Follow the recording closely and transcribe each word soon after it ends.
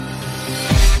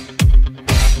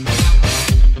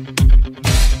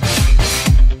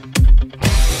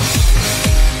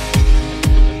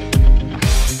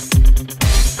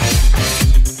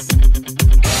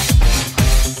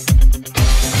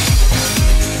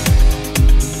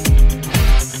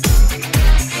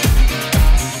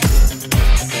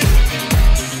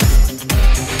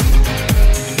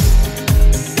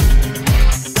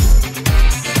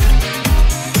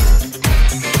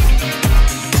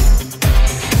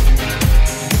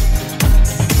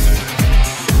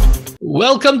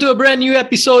Welcome to a brand new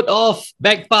episode of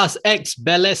Backpass X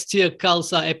Balestier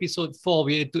Khalsa, episode 4.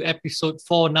 We're into episode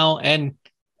 4 now, and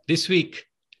this week,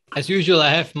 as usual, I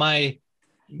have my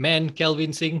man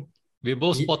Kelvin Singh. We're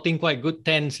both spotting quite good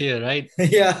tens here, right?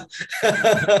 Yeah.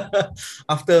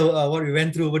 After what we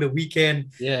went through over the weekend,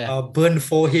 burned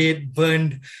forehead,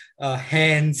 burned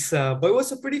hands, but it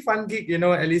was a pretty fun gig,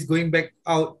 at least going back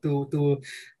out to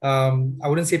I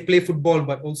wouldn't say play football,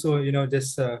 but also,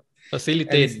 just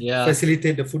facilitate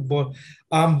the football.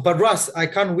 But Russ, I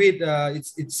can't wait.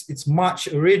 It's March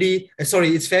already. Sorry,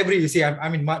 it's February. You see,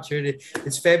 I'm in March already.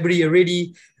 It's February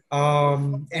already.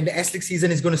 And the S League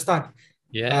season is going to start.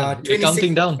 Yeah,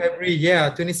 counting down. February,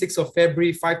 26th of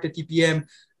February, 5:30 p.m.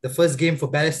 The first game for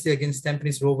Balestier against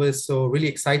Tampines Rovers. So really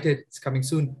excited. It's coming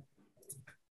soon.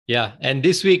 Yeah, and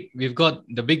this week we've got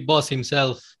the big boss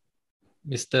himself,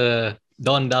 Mr.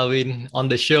 Don Darwin, on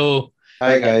the show.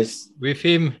 Hi guys. With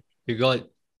him, we got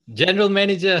General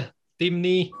Manager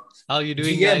Timney. How are you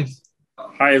doing, guys?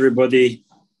 Hi everybody.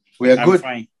 We are good.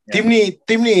 Fine. Timney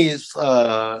is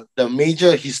the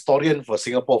major historian for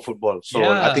Singapore football. So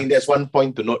I think that's one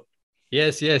point to note.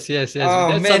 Yes. Oh, that's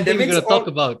man, something we're going to talk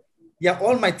about. Yeah,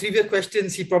 all my trivia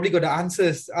questions, he probably got the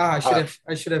answers. I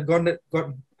should have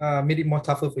made it more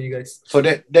tougher for you guys. So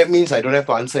that means I don't have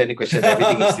to answer any questions.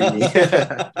 Everything is Timney.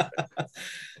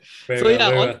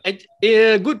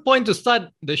 A good point to start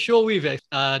the show with,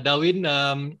 Darwin.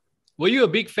 Were you a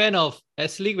big fan of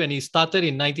S League when he started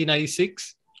in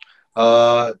 1996?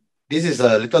 This is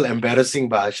a little embarrassing,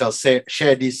 but I shall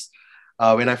share this.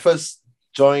 When I first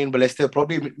joined Balestier,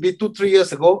 probably maybe 2-3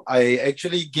 years ago, I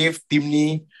actually gave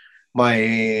Timney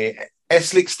my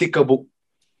S League sticker book.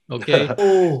 Okay.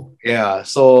 Oh. Yeah.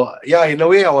 So in a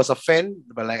way, I was a fan,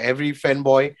 but like every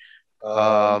fanboy,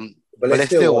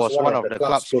 Balestier was one of the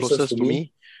clubs closest to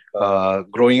me.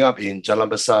 Growing up in Jalan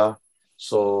Besar,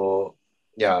 so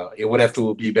it would have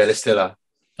to be Balestier.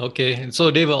 Okay,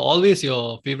 so they were always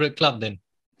your favorite club then?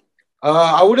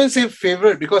 I wouldn't say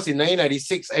favorite because in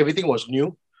 1996 everything was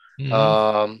new.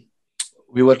 Mm-hmm.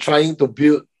 We were trying to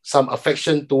build some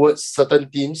affection towards certain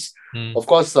teams. Of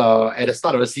course, at the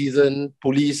start of the season,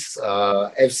 Police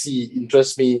FC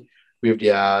interests me with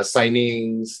their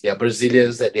signings, their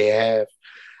Brazilians that they have.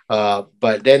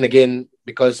 But then again,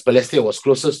 because Balestier was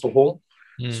closest to home,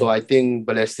 so I think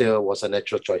Balestier was a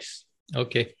natural choice.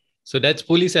 Okay. So that's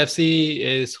Police FC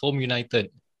is Home United.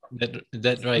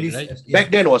 That right? FC.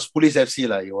 Back then it was Police FC.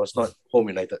 It was not Home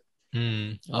United.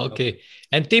 Okay.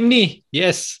 And Timney,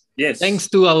 yes. Thanks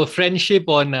to our friendship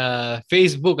on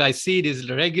Facebook, I see this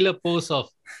regular posts of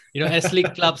S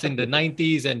League clubs in the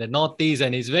 90s and the noughties,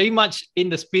 and it's very much in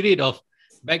the spirit of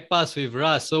Backpass with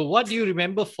Russ. So what do you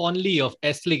remember fondly of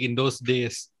S League in those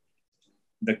days?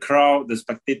 The crowd, the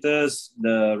spectators,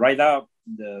 the write-up,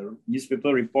 the newspaper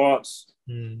reports.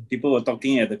 People were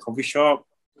talking at the coffee shop.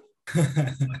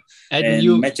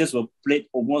 and matches were played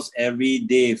almost every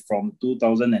day from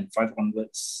 2005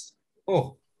 onwards.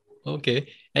 Oh, okay.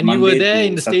 And Monday you were there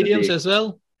in the Saturday. Stadiums as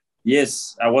well?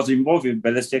 Yes, I was involved with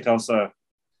Balestier Khalsa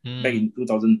back in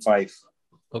 2005.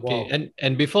 Okay. Wow.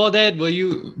 And before that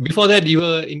you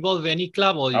were involved with any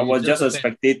club, or I was just a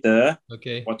spectator,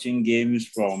 watching games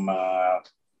from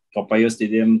Toa Payoh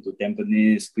Stadium to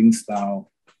Tampines, Queenstown.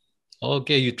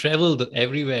 Okay, you traveled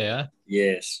everywhere, huh?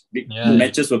 Yes. The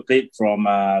matches were played from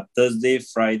Thursday,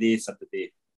 Friday,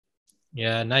 Saturday.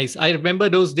 Yeah, nice. I remember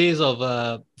those days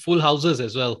of full houses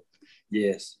as well.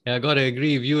 Yes. Yeah, I got to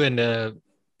agree with you. And the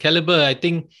caliber, I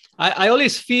think, I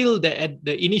always feel that at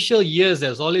the initial years,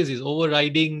 there's always this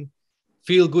overriding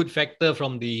feel-good factor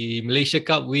from the Malaysia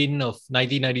Cup win of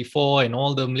 1994, and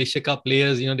all the Malaysia Cup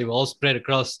players, they were all spread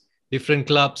across different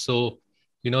clubs. So,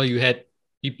 you had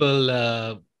people...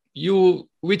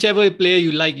 whichever player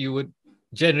you like, you would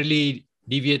generally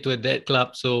deviate to that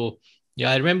club. So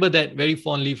I remember that very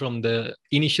fondly from the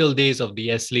initial days of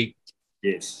the S League.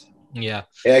 Yes. Yeah.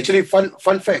 Actually,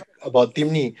 fun fact about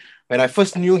Timney, when I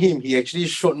first knew him, he actually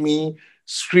showed me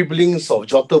scribblings of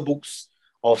jotter books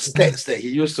of stats that he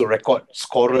used to record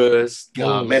scorers,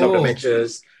 man of the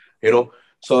matches,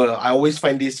 So I always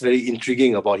find this very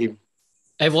intriguing about him.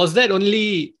 And was that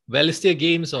only Balestier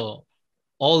games or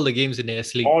all the games in the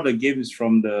S League? All the games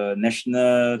from the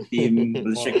national team,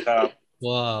 Malaysia Cup,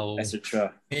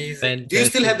 etc. Do you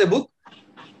still have the book?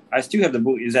 I still have the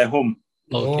book. It's at home.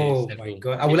 Okay, oh my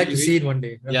God. I would like to see it one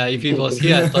day. Yeah, if it was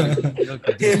here, I thought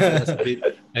that's a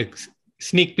bit like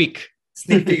sneak peek.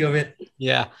 Sneak peek of it.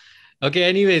 Yeah. Okay,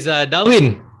 anyways,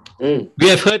 Darwin, we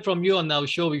have heard from you on our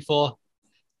show before,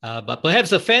 but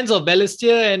perhaps the fans of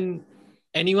Balestier and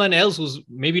anyone else who's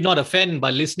maybe not a fan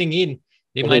but listening in,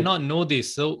 they might not know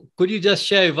this. So could you just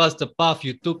share with us the path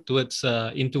you took towards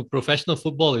into professional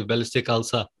football with Balestier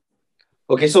Khalsa?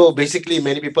 Okay, so basically,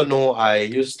 many people know I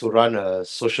used to run a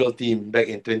social team back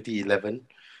in 2011.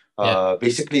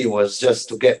 Basically, it was just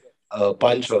to get a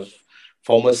bunch of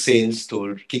former Saints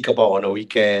to kick about on a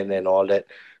weekend and all that.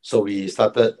 So we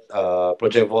started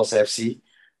Project Vols FC.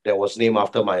 That was named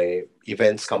after my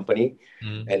events company.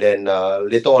 And then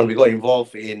later on, we got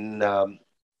involved in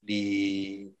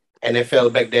the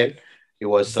NFL back then. It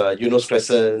was Eunos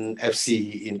Crescent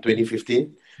FC in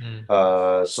 2015.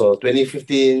 So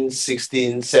 2015,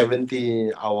 16,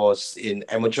 17, I was in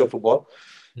amateur football.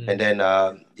 And then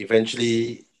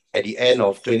eventually, at the end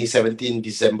of 2017,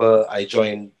 December, I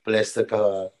joined Balestier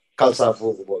Khalsa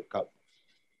Football Club.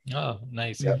 Oh,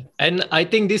 nice. Yeah. And I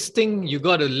think this thing, you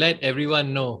got to let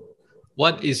everyone know.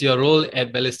 What is your role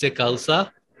at Balestier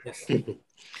Khalsa?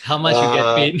 How much you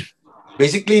get paid?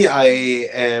 Basically, I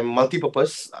am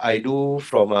multi-purpose. I do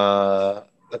from a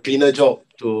cleaner job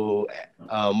to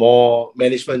a more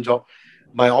management job.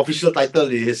 My official title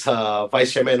is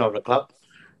vice chairman of the club.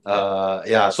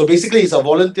 So basically it's a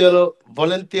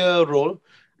volunteer role.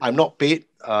 I'm not paid.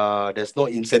 There's no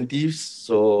incentives.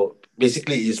 So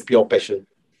basically it's pure passion.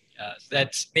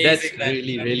 That's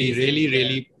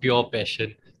really pure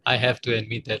passion. I have to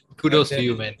admit that. Kudos to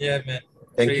you, man. Yeah, man.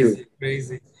 Thank you.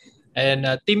 Crazy. And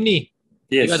Timney,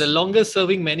 yes, you are the longest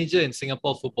serving manager in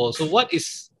Singapore football. So what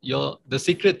is the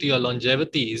secret to your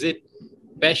longevity? Is it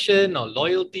passion or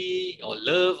loyalty or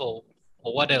love or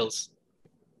what else?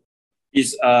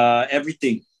 It's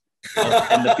everything.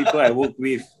 And the people I work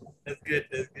with. That's good.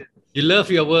 You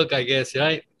love your work, I guess,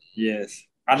 right? Yes.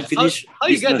 Unfinished How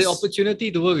you get the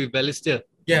opportunity to work with Balestier?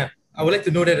 Yeah, I would like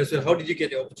to know that as well. How did you get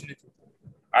the opportunity?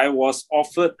 I was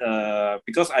offered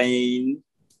because back in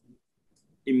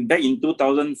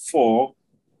 2004,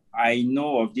 I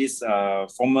know of this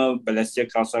former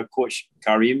Balestier Khalsa coach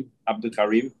Abdul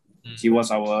Karim. He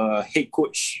was our head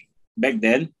coach back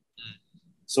then.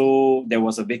 So there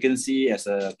was a vacancy as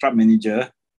a club manager.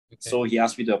 Okay. So he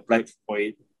asked me to apply for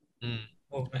it.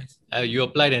 Oh, nice. You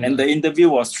applied and the interview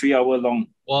was 3 hours long.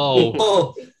 Wow.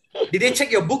 Oh, did they check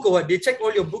your book or what? They check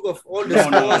all your book of all the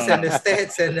scores and the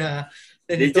stats and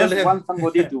they just want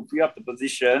somebody to free up the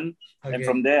position. Okay. And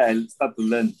from there, I start to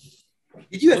learn.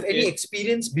 Did you have any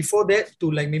experience before that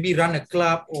to like maybe run a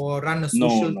club or run a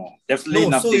social? No, definitely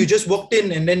nothing. So you just walked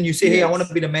in and then you say, hey, I want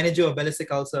to be the manager of Balestier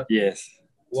Khalsa. Yes.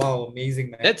 Wow,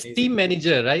 amazing, man. That's amazing. Team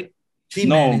manager, right?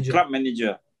 Club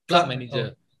manager. Club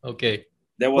manager. Oh. Okay.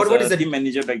 There was a team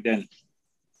manager back then.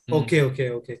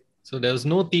 Okay. So there was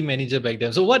no team manager back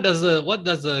then. So what does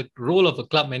the role of a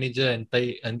club manager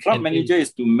entail? Club manager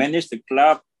is to manage the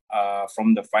club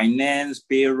from the finance,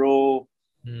 payroll,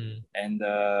 and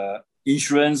the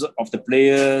insurance of the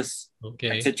players,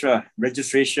 etc.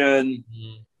 Registration,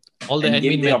 all the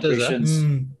admin matters.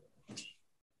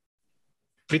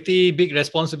 Pretty big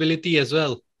responsibility as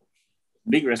well.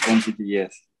 Big responsibility,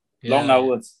 yes. Yeah. Long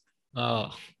hours. Oh.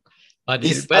 I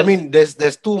mean,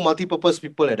 there's two multi-purpose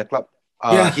people at the club.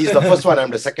 He's the first one,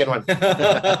 I'm the second one.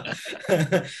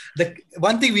 The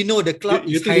one thing we know, the club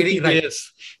is hiring, right?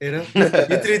 You know,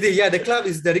 the club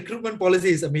is, the recruitment policy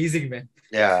is amazing, man.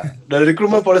 Yeah, the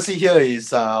recruitment policy here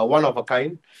is one of a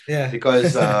kind. Yeah,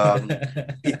 because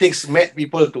it takes mad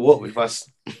people to work with us.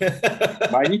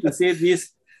 But I need to say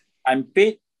this: I'm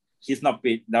paid. He's not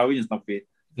paid. Darwin is not paid.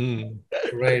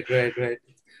 Right.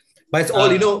 But it's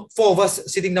all, four of us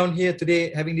sitting down here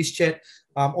today having this chat.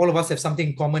 All of us have something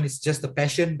in common. It's just the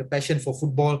passion for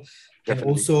football. Definitely. And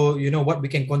also, what we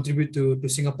can contribute to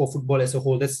Singapore football as a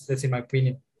whole. That's in my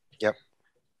opinion. Yep.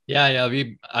 Yeah.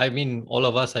 All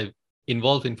of us are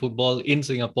involved in football in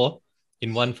Singapore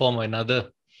in one form or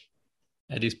another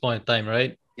at this point in time,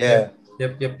 right? Yeah.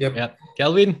 Yep.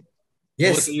 Kelvin?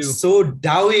 Yes. So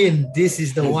Darwin, this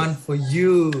is the one for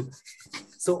you.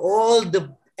 So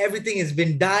everything has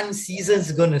been done.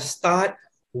 Season's going to start.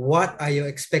 What are your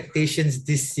expectations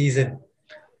this season?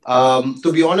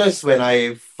 To be honest, when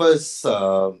I first,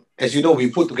 as you know, we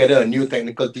put together a new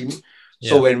technical team. Yeah.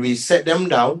 So when we set them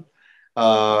down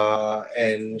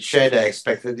and share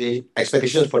the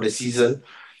expectations for the season,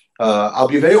 I'll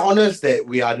be very honest that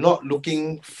we are not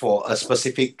looking for a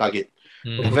specific target.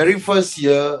 The very first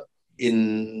year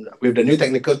with the new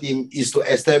technical team is to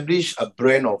establish a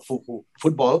brand of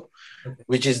football,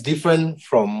 which is different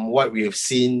from what we have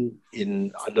seen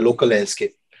in the local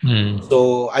landscape.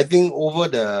 So I think over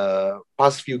the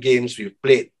past few games we've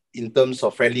played in terms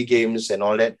of friendly games and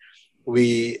all that,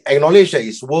 we acknowledge that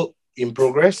it's work in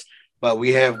progress, but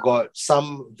we have got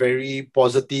some very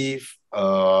positive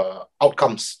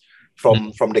outcomes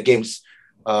from the games.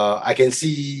 I can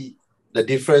see the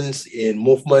difference in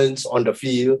movements on the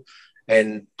field.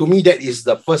 And to me, that is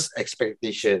the first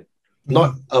expectation,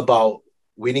 not about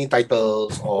winning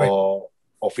titles or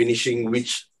finishing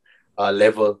which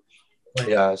level. Right.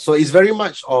 Yeah, so it's very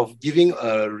much of giving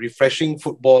a refreshing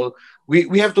football.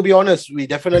 We have to be honest, we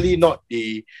definitely not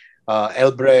the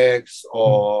Albrechts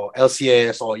or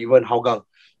LCS or even Hougang,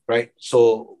 right?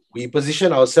 So we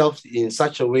position ourselves in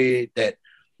such a way that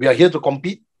we are here to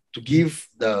compete, to give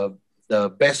the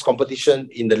best competition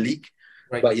in the league.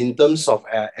 Right. But in terms of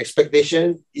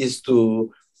expectation is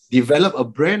to develop a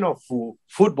brand of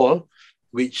football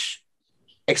which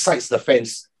excites the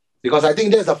fans. Because I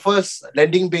think that's the first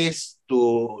landing base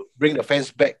to bring the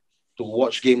fans back to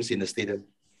watch games in the stadium.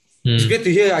 It's great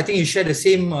to hear. I think you share the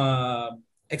same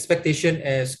expectation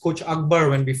as Coach Akbar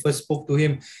when we first spoke to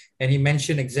him, and he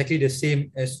mentioned exactly the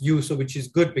same as you. So, which is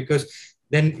good because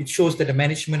then it shows that the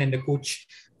management and the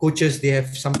coaches, they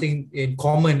have something in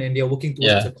common and they are working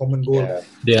towards a common goal. Yeah.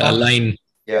 They are aligned.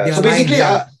 Yeah. So basically,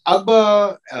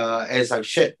 Akbar, as I've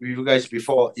shared with you guys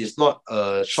before, is not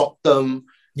a short-term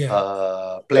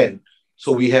plan.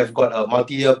 So we have got a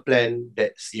multi-year plan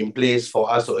that's in place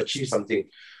for us to achieve something.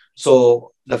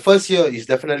 So the first year is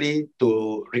definitely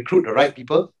to recruit the right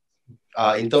people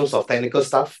in terms of technical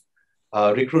staff,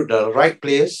 recruit the right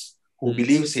players who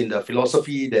believes in the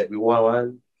philosophy that we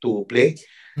want to play.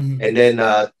 And then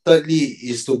thirdly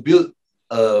is to build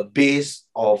a base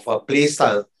of a play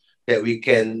style that we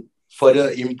can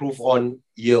further improve on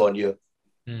year.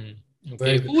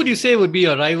 Okay. Who would you say would be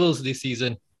your rivals this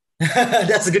season?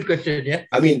 That's a good question, yeah.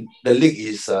 I mean, the league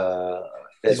is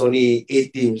there's only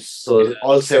 8 teams, so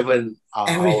all 7 are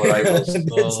our rivals.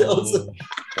 That's also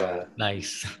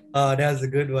nice. That's a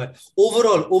good one.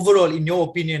 Overall, in your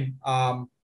opinion,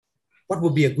 what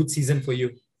would be a good season for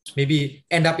you? Maybe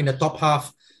end up in the top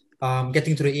half,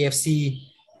 getting to the AFC.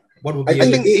 What would be? I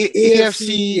think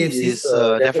AFC is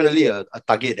definitely a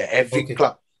target that every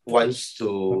club wants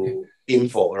to aim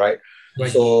for, right?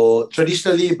 So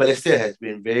traditionally, Balestier has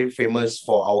been very famous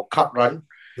for our cup run.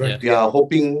 Right. We are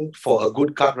hoping for a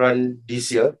good cup run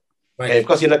this year. Right. And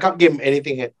because in a cup game,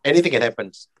 anything can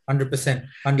happen. 100%.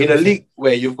 In a league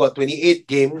where you've got 28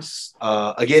 games,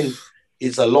 again,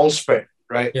 it's a long spread,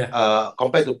 right? Yeah.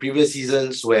 Compared to previous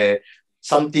seasons where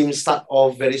some teams start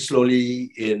off very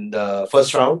slowly in the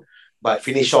first round, but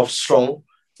finish off strong,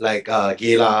 like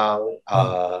Geylang.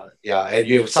 And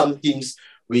you have some teams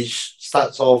which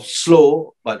starts off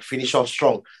slow but finish off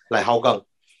strong, like Hougang.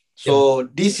 So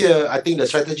this year, I think the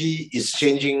strategy is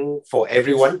changing for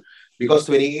everyone because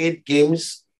 28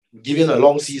 games, given a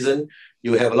long season,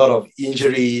 you have a lot of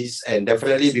injuries, and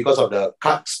definitely because of the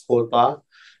cuts quota,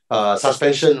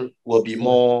 suspension will be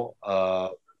more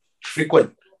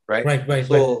frequent, right?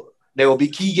 So there will be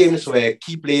key games where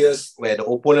key players, where the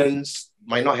opponents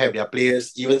might not have their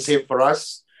players, even same for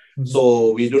us.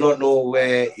 So we do not know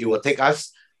where it will take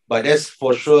us. But that's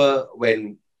for sure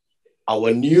when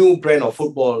our new brand of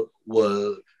football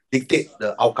will dictate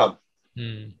the outcome.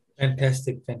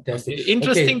 Fantastic.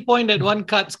 Interesting point that one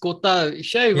cuts quota.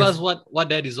 Share with us what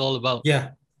that is all about.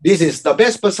 Yeah. This is the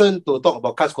best person to talk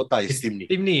about cuts quota is Timney.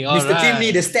 Mr.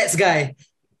 Timney, the stats guy.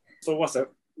 So what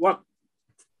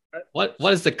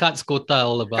is the cuts quota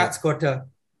all about? Cuts quota.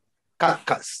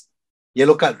 Cuts.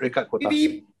 Yellow card, red card quota.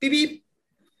 Beep, beep, beep.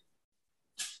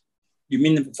 You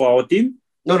mean for our team?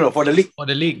 No, for the league. For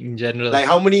the league in general. Like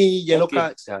how many yellow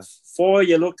cards? 4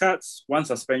 yellow cards, 1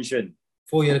 suspension.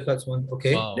 4 yellow cards, 1.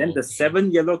 Okay. Wow. Then the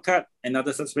 7 yellow card,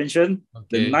 another suspension.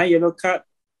 Okay. The 9 yellow card,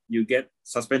 you get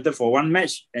suspended for 1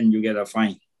 match and you get a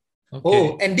fine. Okay.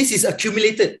 Oh, and this is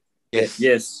accumulated.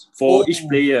 Yes, for each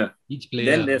player.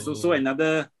 Then there's also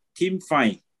another team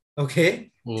fine.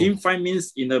 Okay. Team fine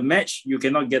means in a match, you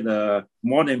cannot get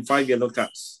more than 5 yellow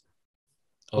cards.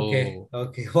 Okay.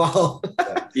 Wow.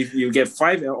 If you get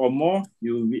 5 or more,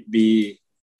 the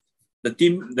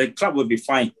club will be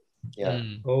fined. Yeah.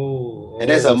 And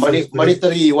there's a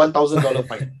monetary $1,000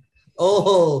 fine.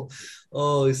 So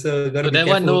gotta be that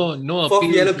careful. One, no Fourth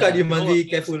appeal. yellow card, you must be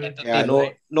careful. Yeah,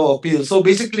 no appeal. So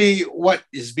basically, what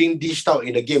is being dished out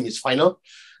in the game is final.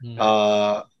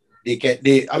 I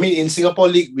mean, in Singapore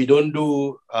League, we don't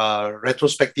do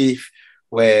retrospective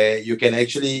where you can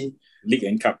actually League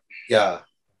and Cup. Yeah.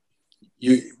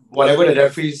 Whatever the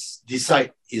referees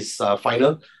decide is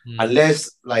final, unless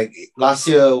like last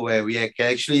year where we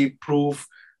can actually prove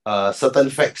certain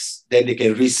facts, then they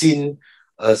can rescind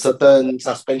a certain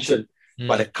suspension,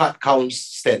 but the card counts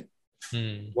stand.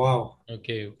 Wow.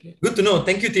 Okay. Good to know.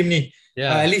 Thank you, Timney.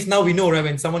 Yeah. At least now we know, right?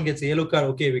 When someone gets a yellow card,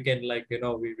 okay, we can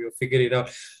we will figure it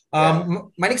out.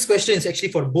 My next question is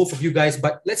actually for both of you guys,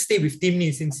 but let's stay with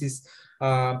Timney since he's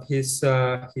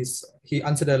He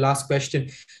answered the last question.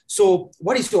 So,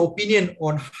 what is your opinion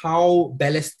on how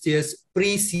Balestier's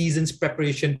pre-season's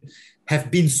preparation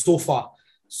have been so far?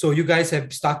 So, you guys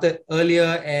have started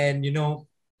earlier, and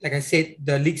like I said,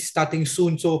 the league's starting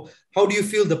soon. So, how do you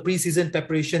feel the pre-season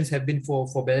preparations have been for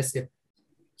Balestier?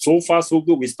 So far, so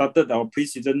good. We started our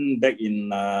pre-season back in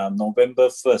November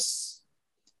 1st.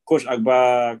 Coach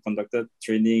Akbar conducted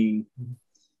training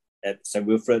at St.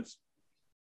 Wilfred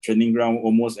training ground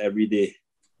almost every day,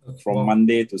 from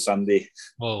Monday to Sunday.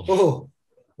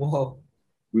 Wow.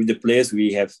 With the players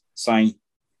we have signed,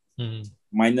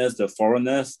 minus the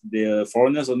foreigners. The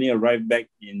foreigners only arrived back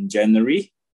in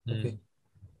January. Okay.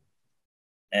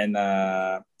 And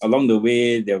along the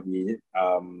way, there we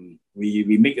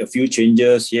make a few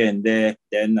changes here and there.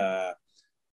 Then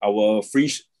our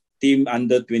free team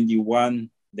under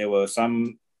 21, there were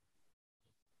some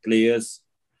players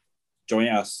join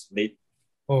us late.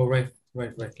 Oh, right.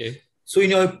 Okay. So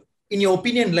in your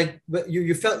opinion, like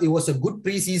you felt it was a good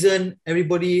preseason.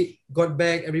 Everybody got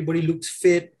back. Everybody looks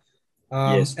fit.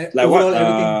 Yes, like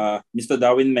what Mr.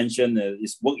 Darwin mentioned,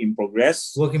 is work in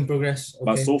progress. Work in progress. Okay.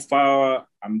 But so far,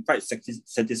 I'm quite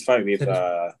satisfied with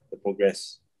the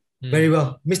progress. Very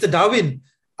well, Mr. Darwin.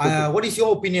 What is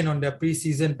your opinion on the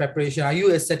preseason preparation? Are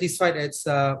you as satisfied as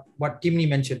what Timney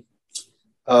mentioned?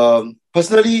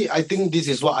 Personally, I think this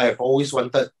is what I've always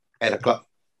wanted at a club,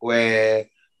 where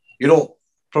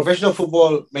professional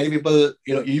football. Many people,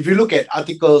 if you look at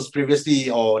articles previously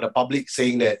or the public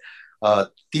saying that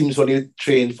teams only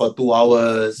train for 2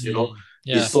 hours,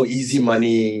 it's so easy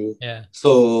money. Yeah.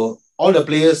 So all the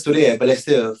players today at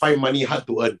Balestier find money hard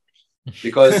to earn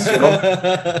because,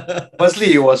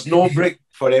 firstly, it was no break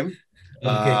for them.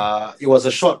 Okay. It was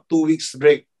a short 2 weeks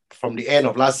break from the end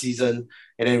of last season,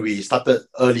 and then we started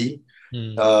early.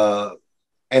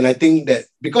 And I think that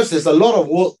because there's a lot of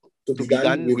work to be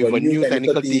done with a new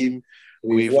technical team,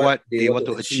 with what they want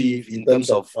to achieve in terms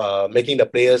of making the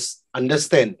players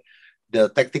understand the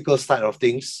tactical side of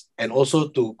things, and also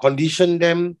to condition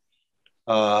them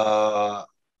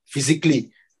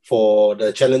physically for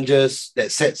the challenges that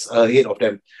sets ahead of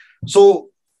them.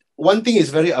 So one thing is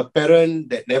very apparent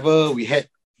that never we had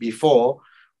before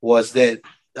was that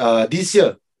this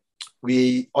year,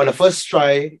 we on the first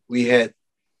try, we had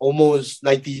almost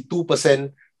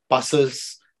 92%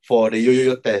 passes for the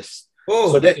yo-yo test.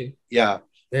 Oh, so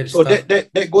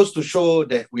that goes to show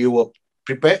that we were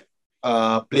prepared.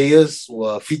 Players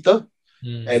were fitter,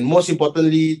 and most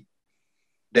importantly,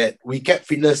 that we kept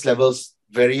fitness levels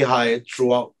very high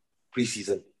throughout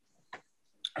preseason.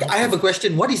 I have a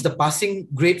question. What is the passing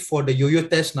grade for the yo-yo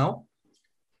test now?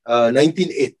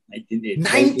 19.8.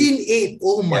 19.8.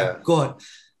 Oh my God.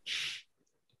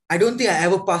 I don't think I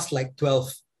ever passed like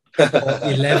 12 or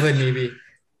 11 maybe.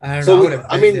 I don't know.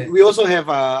 We also have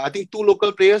I think 2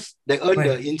 local players that earn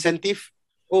the incentive.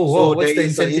 Oh, wow. So what's the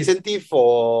incentive? Incentive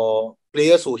for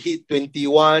players who hit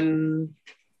 21-2.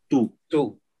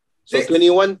 So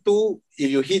 21-2, if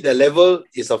you hit the level,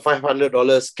 it's a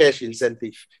 $500 cash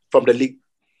incentive from the league.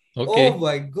 Okay. Oh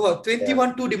my God.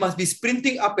 21-2, they must be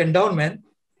sprinting up and down, man.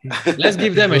 Let's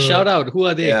give them a shout out. Who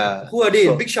are they? Yeah. Who are they?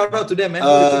 So, big shout out to them, man.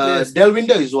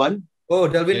 Delwinder is one. Oh,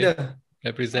 Delwinder. Okay.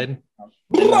 Represent.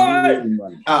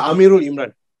 Amirul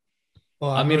Imran. Oh,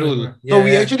 Amirul. Yeah. So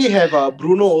we actually have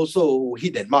Bruno also who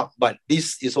hit that mark, but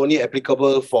this is only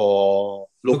applicable for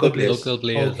local players.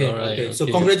 Okay. All right. Okay. So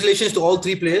congratulations to all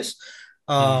 3 players.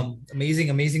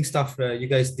 Amazing stuff you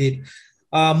guys did.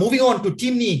 Moving on to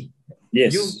Timney.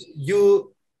 Yes.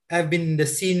 You have been in the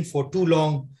scene for too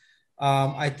long.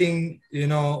 I think,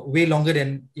 way longer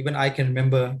than even I can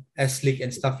remember S-League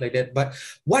and stuff like that. But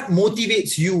what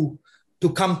motivates you to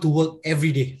come to work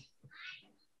every day?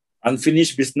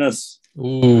 Unfinished business.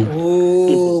 Ooh.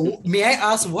 Oh, may I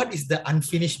ask, what is the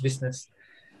unfinished business?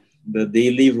 The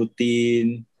daily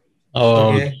routine.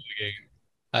 Oh, okay.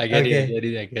 I get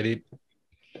it.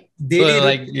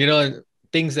 Daily so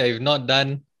things that you've not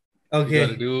done. Okay. You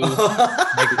gotta do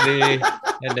next day,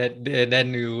 and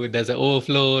then there's an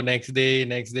overflow next day.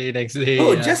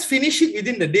 Oh, just finish it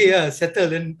within the day,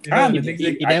 settle, and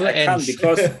it never ends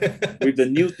because with the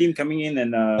new team coming in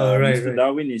and Mr.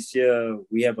 Darwin is here,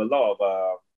 we have a lot of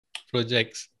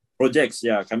projects,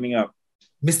 coming up.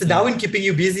 Mr. Darwin keeping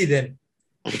you busy then.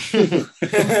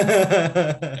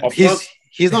 Of course.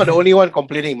 He's not the only one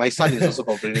complaining. My son is also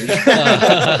complaining.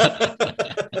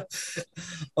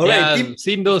 All right. I've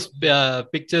seen those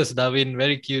pictures, Darwin.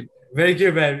 Very cute. Very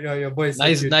cute, man. Your boy is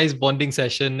nice bonding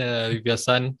session with your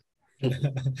son.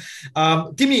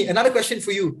 Timmy, another question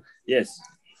for you. Yes.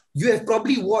 You have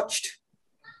probably watched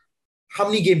how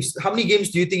many games? How many games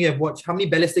do you think you have watched? How many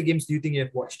Balestier games do you think you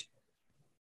have watched?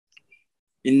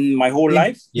 In my whole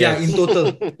life? Yeah, in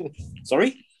total.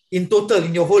 Sorry? In total,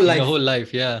 in your whole life. Your whole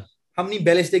life, yeah. How many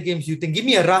Balestier games you think? Give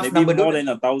me a rough Maybe number. More than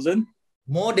 1,000.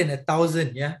 More than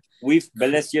 1,000, yeah. With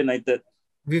Balestier United.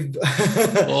 With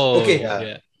okay.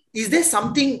 Yeah. Is there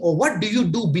something, or what do you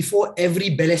do before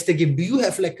every Balestier game? Do you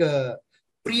have like a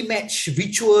pre-match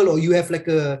ritual, or you have like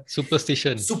a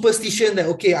superstition that,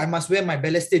 okay, I must wear my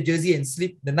Balestier jersey and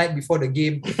sleep the night before the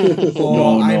game,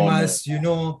 or I must,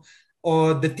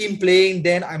 or the team playing,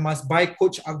 then I must buy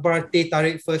Coach Akbar Teh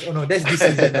Tarik first. Oh no, that's this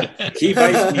season. He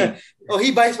buys me. Oh,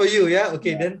 he buys for you, yeah?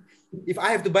 Okay, then if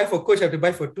I have to buy for Coach, I have to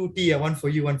buy for 2 tea, one for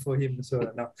you, one for him.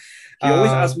 So now he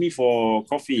always asks me for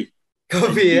coffee.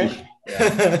 Coffee, yeah?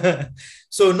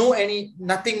 So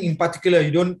nothing in particular.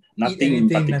 You don't eat anything in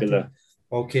particular.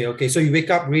 Nothing. Okay. So you wake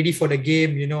up ready for the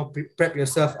game, prep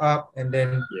yourself up, and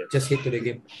then just head to the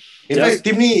game. In fact,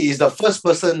 Timmy is the first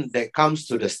person that comes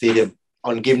to the stadium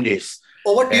on game days.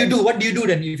 Oh, what do you do? What do you do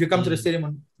then if you come to the stadium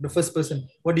on the first person?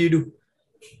 What do you do?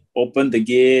 Open the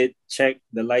gate, check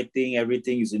the lighting,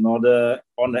 everything is in order,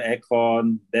 on the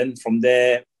aircon. Then from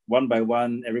there, one by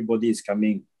one, everybody is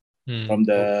coming. From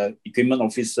the equipment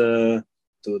officer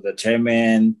to the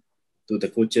chairman to the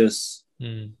coaches.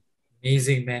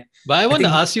 Amazing, man. But I want to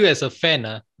ask you as a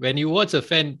fan, when you watch a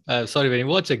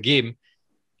game,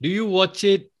 do you watch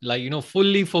it like,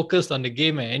 fully focused on the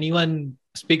game and anyone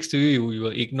speaks to you, you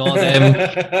will ignore them?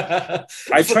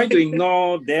 I try to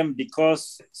ignore them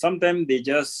because sometimes they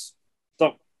just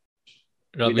talk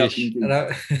rubbish.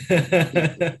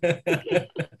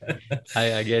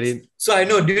 I get it. So I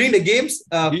know during the games,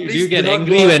 do you get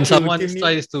angry when someone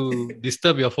tries to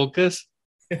disturb your focus?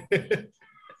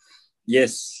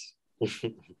 Yes.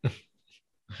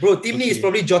 Bro, Timmy is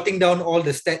probably jotting down all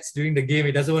the stats during the game.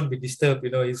 He doesn't want to be disturbed.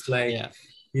 He's like,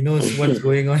 he knows what's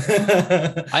going on.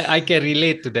 I can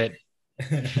relate to that.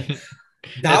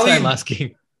 That's why I'm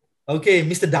asking. Okay,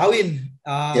 Mr. Darwin.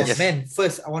 Man,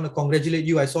 first I want to congratulate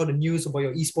you. I saw the news about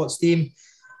your esports team.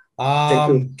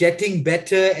 Getting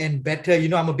better and better.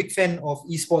 I'm a big fan of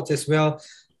esports as well.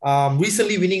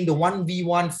 Recently winning the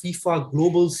 1v1 FIFA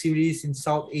Global Series in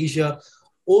South Asia.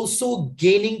 Also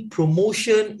gaining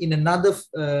promotion in another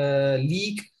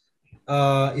league,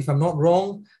 if I'm not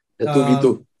wrong. The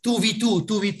 2v2.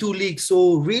 2v2 league.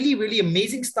 So really, really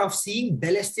amazing stuff. Seeing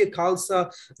Balestier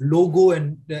Khalsa logo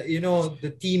and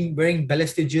the team wearing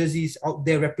Balestier jerseys out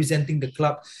there representing the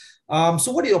club.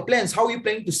 So what are your plans? How are you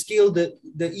planning to scale the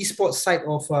esports side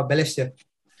of Balestier?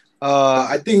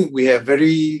 I think we have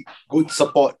very good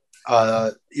support.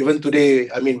 Even today,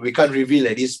 we can't reveal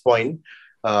at this point,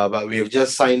 but we have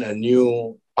just signed a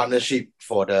new partnership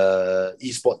for the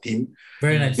esport team.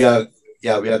 Very nice. We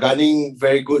are gaining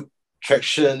very good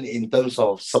traction in terms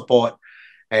of support,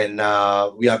 and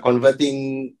we are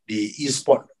converting the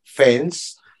esport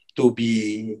fans to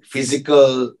be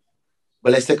physical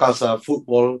Balestier Khalsa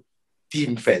football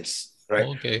team fans, right?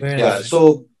 Okay. Nice.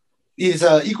 So it's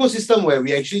an ecosystem where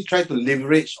we actually try to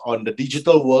leverage on the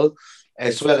digital world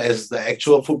as well as the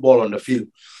actual football on the field.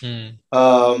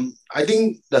 I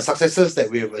think the successes that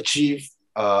we have achieved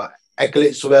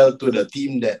accolades well to the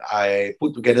team that I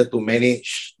put together to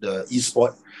manage the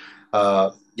esport.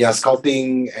 Their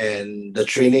scouting and the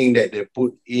training that they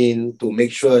put in to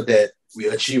make sure that we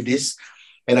achieve this.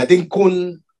 And I think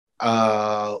Kun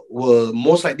will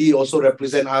most likely also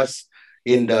represent us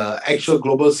in the actual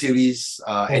global series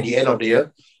at the end of the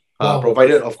year.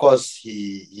 Provided, of course,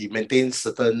 he maintains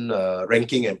certain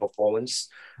ranking and performance.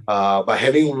 But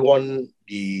having won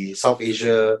the South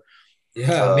Asia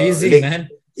amazing league, man.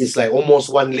 It's like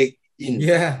almost one leg in.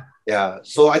 Yeah.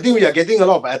 So I think we are getting a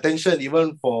lot of attention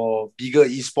even for bigger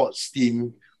esports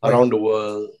team around the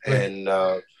world. And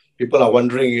people are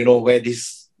wondering, where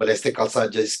this Balestier Khalsa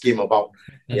just came about.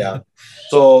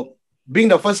 So being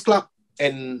the first club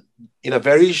and in a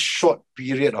very short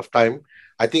period of time,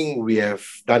 I think we have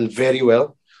done very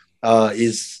well.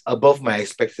 Is above my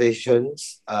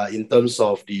expectations in terms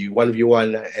of the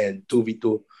 1v1 and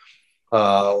 2v2.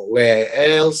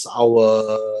 Whereas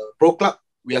our pro club,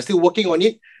 we are still working on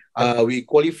it. We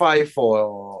qualify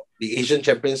for the Asian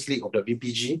Champions League of the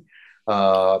VPG,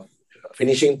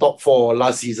 finishing top 4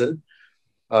 last season.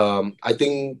 I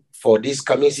think for this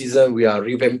coming season, we are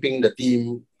revamping the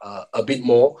team a bit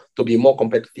more to be more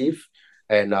competitive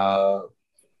and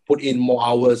put in more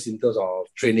hours in terms of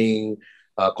training,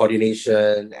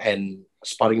 coordination, and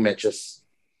sparring matches.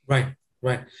 Right.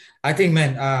 I think,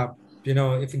 man,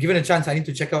 if given a chance, I need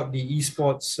to check out the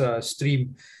esports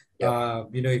stream.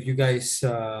 If you guys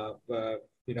are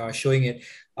showing it.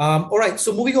 All right,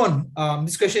 so moving on.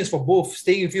 This question is for both.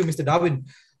 Staying with you, Mr. Darwin.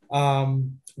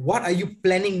 what are you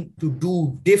planning to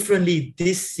do differently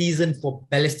this season for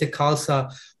Balestier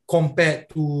Khalsa compared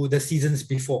to the seasons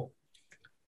before?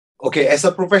 Okay, as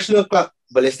a professional club,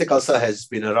 Balestier Khalsa has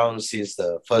been around since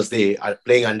the first day,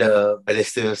 playing under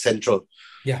Balestier Central.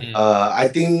 Yeah. I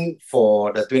think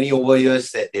for the 20 over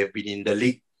years that they've been in the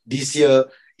league, this year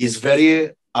is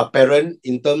very apparent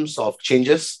in terms of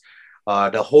changes.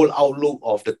 The whole outlook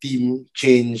of the team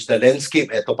changed, the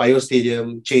landscape at Toa Payoh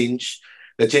Stadium changed,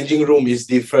 the changing room is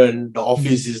different, the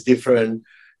office is different,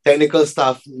 technical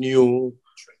staff new.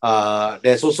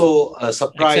 There's also a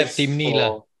surprise. Except Timney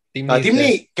for...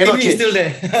 Timney cannot change. Still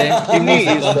there. Timney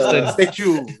is the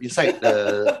statue inside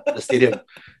the stadium.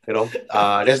 You know,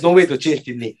 there's no way to change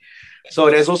Timney. So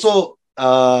there's also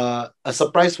a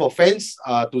surprise for fans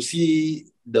to see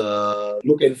the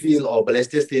look and feel of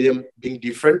Balestier Stadium being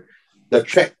different. The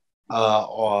track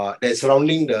or that's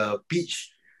surrounding the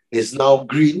pitch is now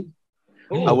green.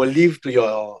 Oh. I will leave to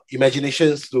your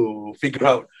imaginations to figure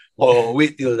out or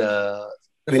wait till the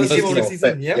 26th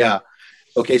season. Yeah.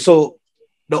 Okay, so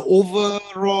the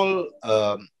overall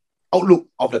outlook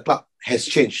of the club has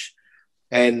changed.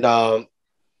 And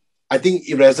I think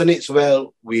it resonates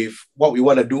well with what we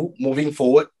want to do moving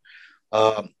forward.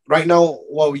 Right now,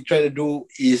 what we're trying to do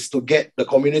is to get the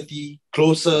community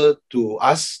closer to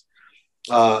us.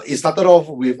 It started off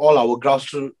with all our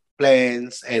grassroots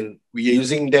plans, and we are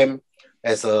using them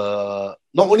as a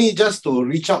not only just to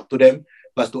reach out to them,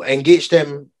 but to engage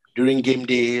them during game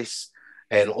days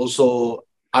and also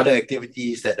other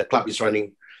activities that the club is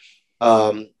running.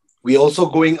 We're also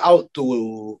going out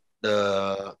to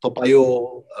the Toa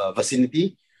Payoh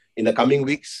vicinity in the coming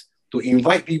weeks to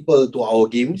invite people to our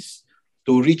games,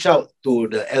 to reach out to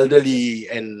the elderly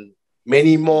and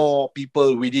many more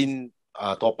people within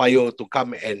Toa Payoh to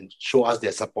come and show us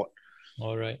their support.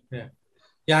 All right.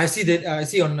 Yeah, I see that. I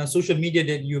see on social media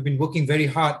that you've been working very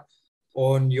hard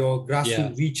on your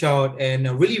grassroots reach out, and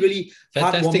really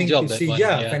fantastic heartwarming job, to see. one.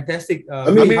 Fantastic.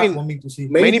 Heartwarming to see.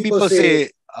 Many people say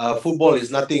football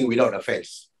is nothing without the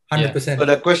fans. 100%. So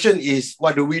the question is,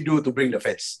 what do we do to bring the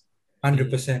fans?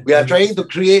 100%. We are trying to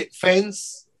create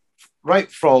fans right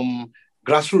from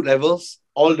grassroots levels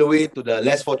all the way to the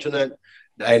less fortunate,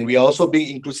 and we are also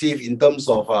being inclusive in terms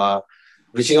of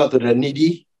reaching out to the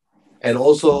needy, and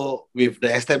also with the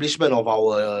establishment of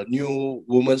our new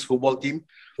women's football team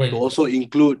to also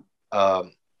include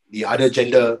the other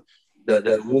gender,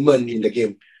 the woman in the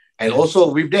game. And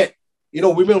also with that,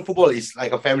 women football is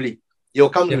like a family. You'll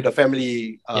come with the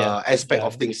family aspect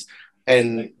of things.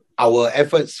 And our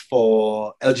efforts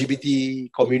for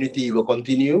LGBT community will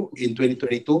continue in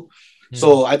 2022.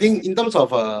 So I think in terms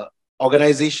of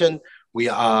organization, we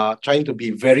are trying to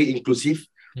be very inclusive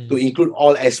to include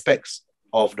all aspects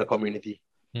of the community.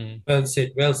 Well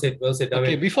said, Darwin.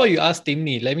 Okay, before you ask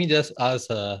Timney, let me just ask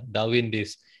Darwin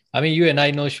this. I mean, you and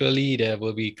I know surely there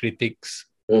will be critics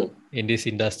in this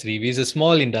industry. It's a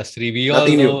small industry. We all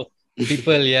know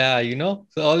people,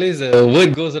 So always the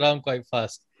word goes around quite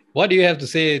fast. What do you have to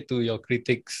say to your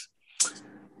critics?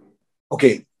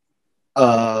 Okay.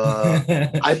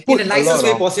 I put in the nicest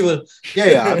way possible.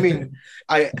 I mean,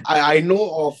 I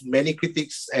know of many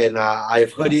critics, and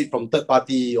I've heard it from third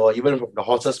party or even from the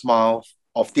horse's mouth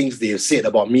of things they've said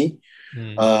about me.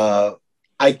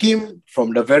 I came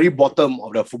from the very bottom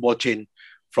of the football chain,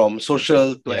 from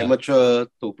social to amateur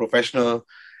to professional.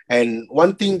 And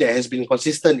one thing that has been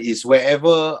consistent is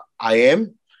wherever I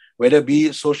am, whether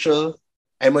be social,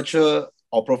 amateur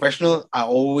or professional, I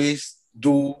always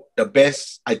do the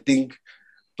best, I think,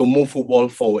 to move football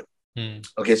forward.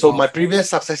 Okay, so my previous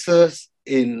successes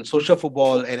in social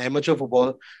football and amateur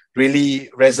football really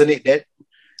resonate that.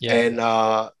 And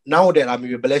now that I'm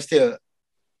with Balestier,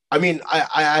 I mean,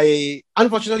 I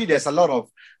unfortunately, there's a lot of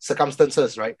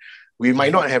circumstances, right? We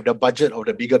might not have the budget of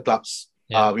the bigger clubs.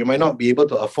 We might not be able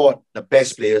to afford the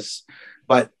best players.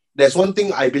 But there's one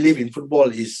thing I believe in football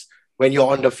is when you're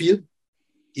on the field,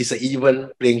 it's an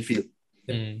even playing field.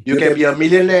 You can be a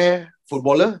millionaire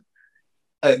footballer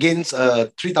against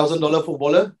a $3,000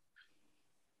 footballer.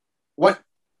 What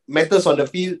matters on the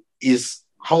field is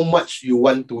how much you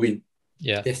want to win.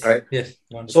 Right? Yes.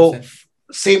 100%. So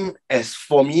same as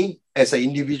for me as an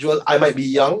individual, I might be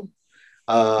young.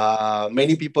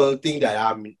 Many people think that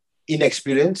I'm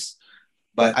inexperienced,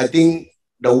 but I think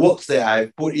the works that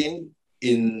I put in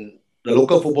the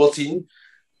local football scene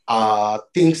are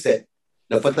things that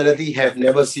the fraternity have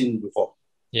never seen before.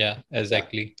 Yeah,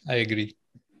 exactly. I agree.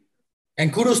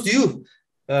 And kudos to you,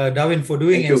 Darwin, for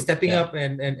doing and stepping up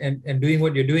and doing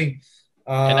what you're doing.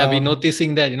 And I've been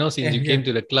noticing that, since you came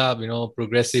to the club,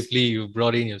 progressively you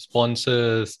brought in your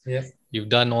sponsors. you've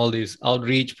done all these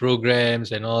outreach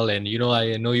programs and all, and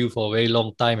I know you for a very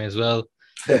long time as well.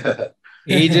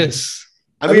 Ages.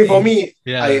 I mean, for me,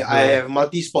 I have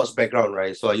multi-sports background,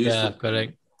 right? So I used to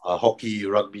correct. Hockey,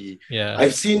 rugby. Yeah.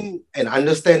 I've seen and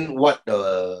understand what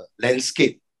the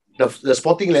landscape, the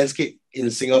sporting landscape in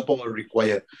Singapore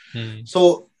require.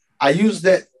 So I use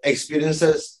that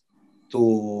experiences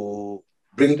to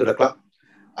bring to the club.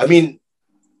 I mean,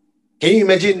 can you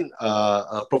imagine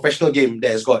a professional game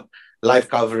that has got live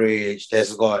coverage,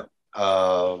 that's got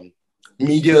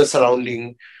media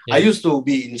surrounding? I used to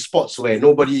be in sports where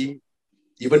nobody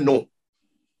even know.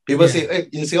 People say, hey,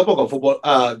 in Singapore got football,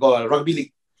 got a rugby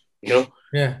league,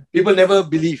 People never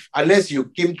believe unless you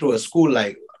came through a school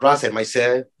like Ras and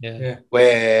myself,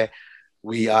 where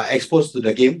we are exposed to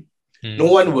the game. No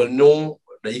one will know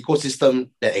the ecosystem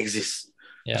that exists.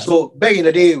 So back in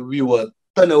the day, we were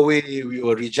turned away, we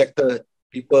were rejected.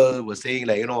 People were saying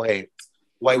like, hey,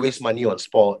 why waste money on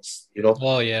sports?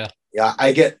 Oh yeah. Yeah,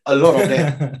 I get a lot of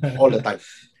that all the time.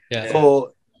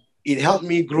 So it helped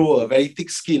me grow a very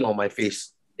thick skin on my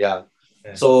face.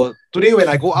 So today when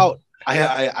I go out,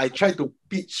 I try to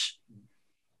pitch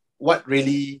what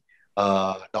really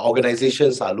the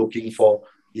organizations are looking for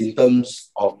in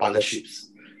terms of partnerships.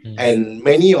 And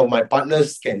many of my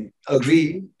partners can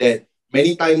agree that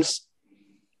many times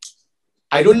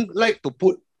I don't like to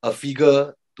put a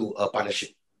figure to a partnership.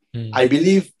 I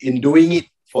believe in doing it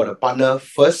for the partner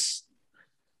first,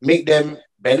 make them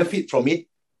benefit from it,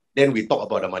 then we talk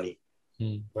about the money.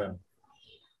 Wow.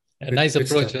 A nice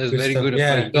approach. That's very good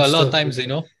approach. A lot of times,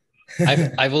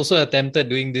 I've also attempted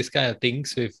doing this kind of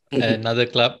things with another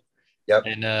club,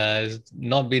 and it's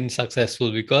not been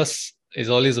successful because it's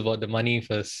always about the money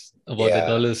first, about the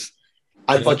dollars.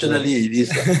 Unfortunately, it is.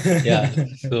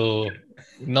 So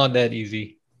not that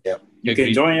easy. You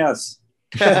can join us.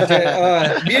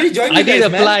 Really join I did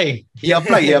apply. Man. He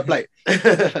applied.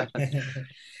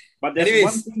 But there's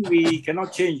one thing we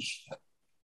cannot change: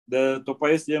 the Toa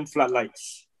Payoh Stadium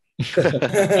floodlights.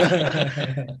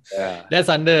 That's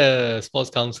under Sports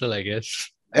Council, I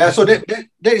guess. So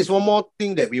that is one more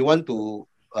thing that we want to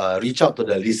reach out to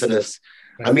the listeners.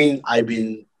 I mean, I've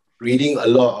been reading a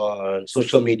lot on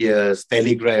social media,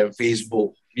 Telegram,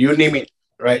 Facebook, you name it,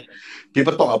 right?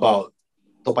 People talk about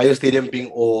Toa Payoh Stadium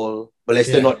being old,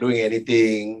 Balestier not doing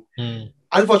anything.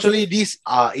 Unfortunately, these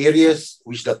are areas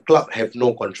which the club have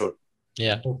no control.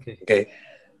 Okay.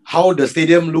 How the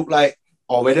stadium look like,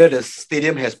 or whether the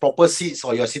stadium has proper seats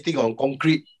or you're sitting on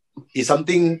concrete, is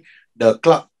something the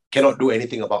club cannot do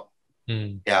anything about.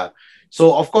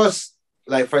 So of course,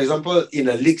 like for example, in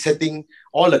a league setting,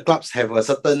 all the clubs have a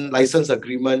certain license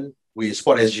agreement with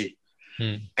Sport SG,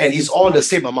 and it's all the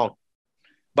same amount.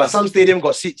 But some stadium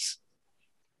got seats,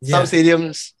 some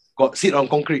stadiums got seat on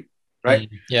concrete, right?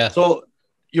 So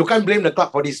you can't blame the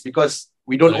club for this because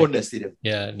we don't own the stadium.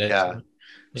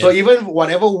 So even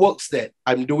whatever works that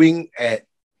I'm doing at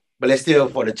Balestier,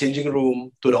 for the changing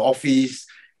room to the office,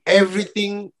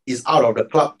 everything is out of the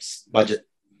club's budget.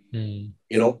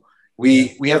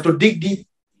 We have to dig deep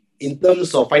in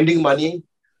terms of finding money.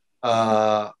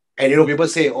 And people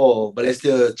say, oh,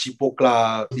 Balestier cheapo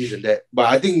club, this and that. But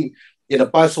I think in the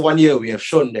past 1 year, we have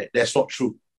shown that that's not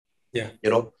true. And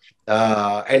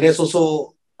that's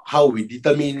also how we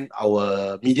determine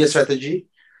our media strategy,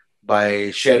 by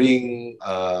sharing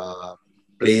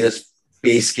players'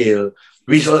 pay scale,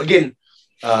 which again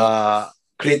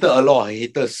created a lot of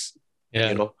haters.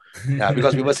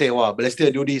 Because people say, wow,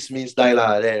 Balestier do this means die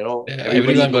lah.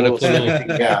 Everyone got to follow.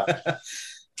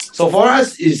 So for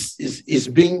us is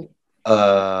being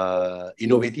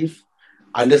innovative,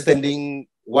 understanding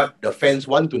what the fans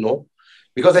want to know.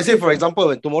 Because I say, for example,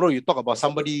 when tomorrow you talk about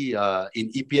somebody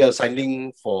in EPL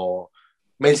signing for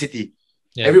Man City,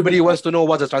 everybody wants to know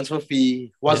what's the transfer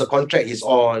fee, what's the contract is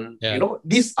on.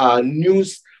 These are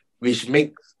news which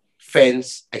make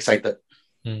fans excited.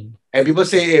 And people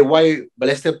say, hey, why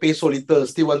Balestier pay so little,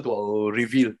 still want to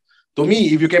reveal. To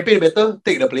me, if you can pay better,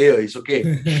 take the player, it's okay.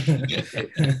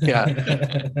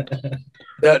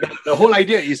 The whole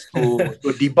idea is to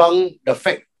debunk the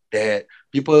fact that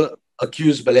people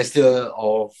accuse Balestier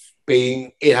of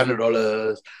paying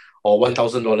 $800 or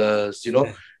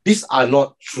 $1,000. These are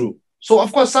not true. So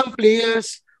of course, some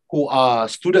players who are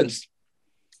students,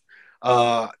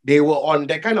 they were on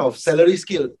that kind of salary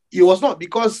scale. It was not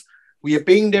because we are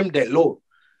paying them that low.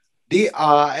 They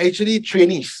are actually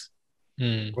trainees.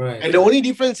 And the only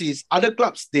difference is other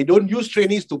clubs, they don't use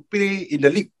trainees to play in the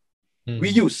league. We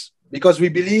use, because we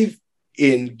believe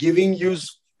in giving youth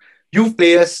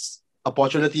players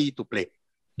opportunity to play.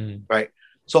 Right?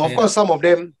 So of course, some of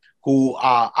them who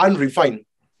are unrefined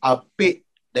are paid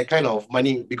that kind of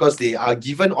money because they are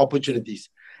given opportunities.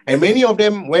 And many of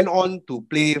them went on to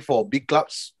play for big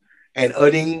clubs and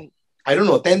earning, I don't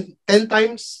know, 10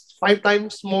 times, 5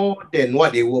 times more than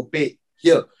what they were paid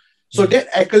here. So that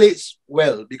accolates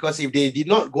well, because if they did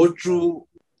not go through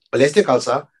Balestier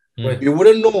Khalsa, we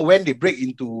wouldn't know when they break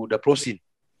into the pro scene.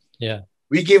 Yeah.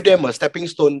 We gave them a stepping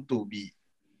stone to be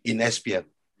in SPL.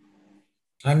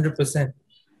 100%.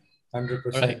 All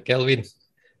right, Kelvin.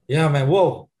 Yeah, man.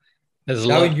 Whoa.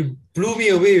 Darwin, you blew me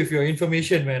away with your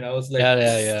information, man. I was like...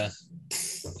 Yeah.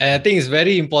 And I think it's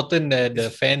very important that the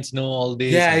fans know all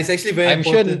this. Yeah, it's actually very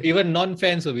important. I'm sure even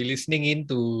non-fans will be listening in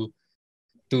to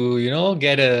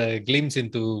get a glimpse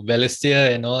into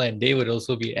Balestier and all, and they would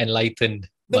also be enlightened.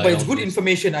 No, but it's good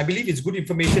information. I believe it's good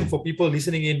information for people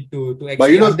listening in to actually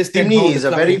but you know, understand. Timney is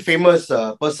a very famous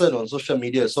person on social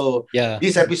media. So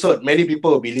this episode, many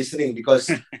people will be listening because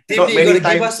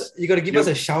Timney, you got to give us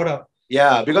a shout out.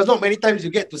 Yeah, because not many times you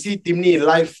get to see Timney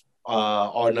live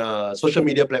on a social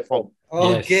media platform.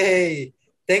 Okay. Yes.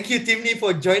 Thank you, Timney,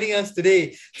 for joining us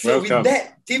today. So with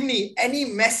that, Timney, any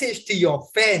message to your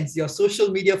fans, your social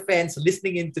media fans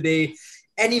listening in today?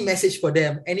 Any message for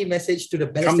them? Any message to the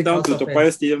Balestier Khalsa Come down to Toa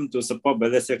Payoh Stadium to support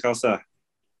Balestier Khalsa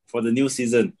for the new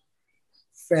season.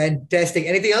 Fantastic.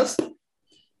 Anything else?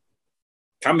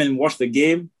 Come and watch the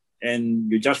game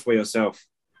and you judge for yourself.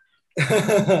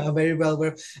 Very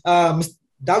well.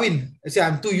 Darwin,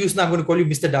 I'm too used now. I'm going to call you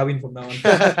Mr. Darwin from now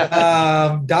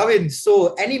on. Darwin,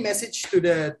 so any message to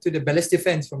the Balestier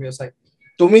fans from your side?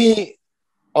 To me,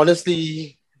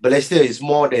 honestly, Balestier is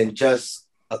more than just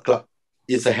a club.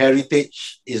 It's a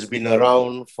heritage. It's been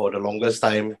around for the longest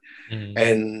time.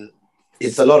 And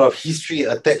it's a lot of history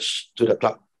attached to the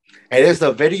club. And that's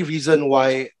the very reason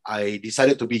why I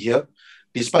decided to be here,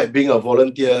 despite being a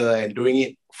volunteer and doing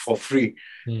it for free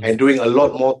and doing a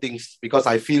lot more things, because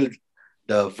I feel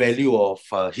the value of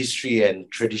history and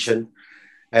tradition.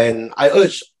 And I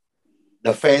urge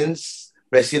the fans,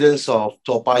 residents of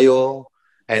Toa Payoh,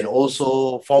 and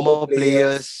also former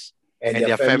players and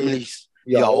their families,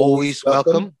 you are always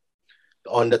welcome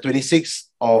on the 26th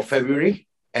of February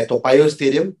at Toa Payoh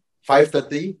Stadium,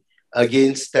 5:30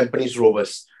 against Tampines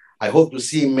Rovers. I hope to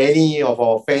see many of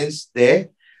our fans there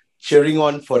cheering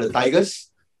on for the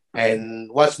Tigers. And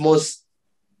what's most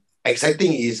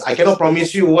exciting is I cannot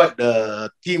promise you what the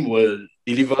team will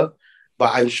deliver,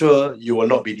 but I'm sure you will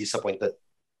not be disappointed.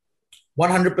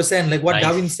 100%. Like what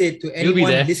Darwin said, to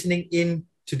anyone listening in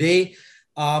today,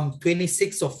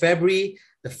 26th of February,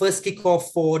 the first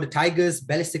kickoff for the Tigers,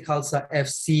 Balestier Khalsa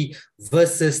FC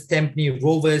versus Tampines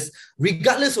Rovers.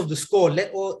 Regardless of the score, let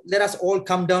us all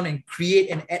come down and create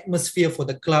an atmosphere for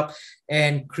the club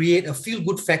and create a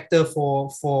feel-good factor for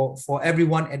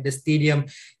everyone at the stadium.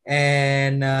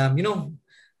 And,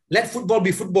 let football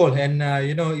be football, and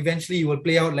eventually it will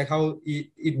play out like how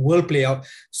it will play out.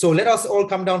 So let us all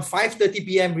come down 5:30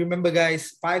 p.m. Remember,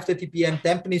 guys, 5:30 p.m.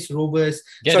 Tampines Rovers.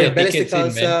 Balestier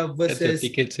Khalsa versus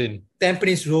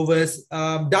Tampines Rovers.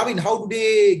 Darwin, how do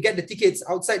they get the tickets?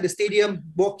 Outside the stadium,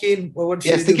 walk in?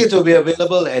 Yes, tickets will be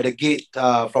available at the gate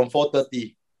from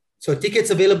 4:30. So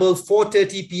tickets available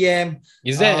 4:30 p.m.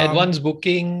 Is there advance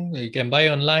booking? You can buy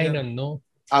online or no?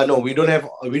 No, we don't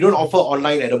offer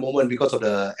online at the moment because of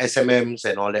the SMMs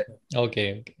and all that.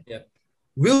 Okay. Yeah.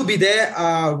 We'll be there.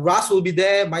 Ras will be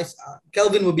there.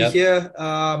 Kelvin will be here.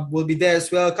 Will be there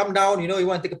as well. Come down. You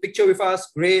want to take a picture with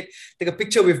us? Great. Take a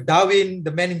picture with Darwin,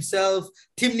 the man himself.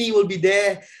 Timney will be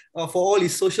there for all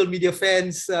his social media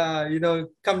fans.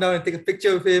 Come down and take a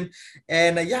picture with him.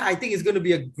 And I think it's going to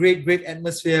be a great, great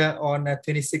atmosphere on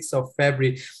 26th of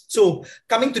February. So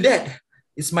coming to that,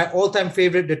 it's my all-time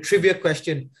favorite, the trivia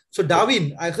question. So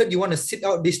Darwin, I heard you want to sit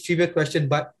out this trivia question,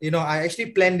 but I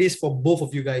actually planned this for both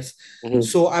of you guys.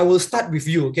 So I will start with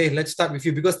you. Okay, let's start with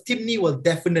you because Timney will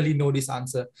definitely know this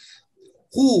answer.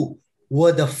 Who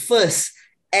were the first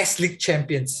S-League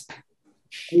champions?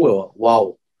 Oh,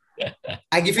 wow.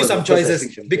 I give you some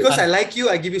choices. Because I like you,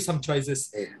 I give you some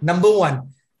choices. Number 1,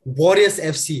 Warriors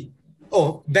FC.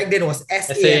 Oh, back then it was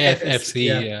SAF FC.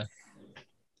 Yeah.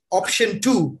 Option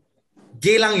 2,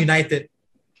 Geylang United.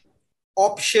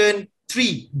 Option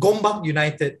 3, Gombak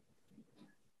United.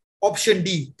 Option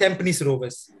D, Tampines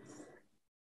Rovers. I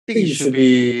think it should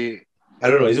be, I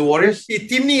don't know, is it Warriors?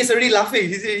 Timney is already laughing.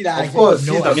 He's already like, of course,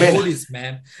 no, I know this,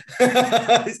 man.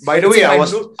 By the way, I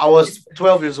was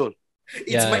 12 years old.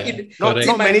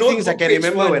 Not many things I can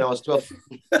remember when I was 12.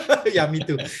 Yeah, me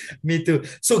too.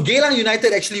 So Geylang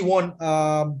United actually won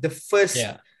the first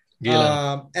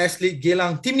S-League.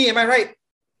 Geylang. Timney, am I right?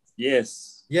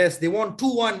 Yes, they won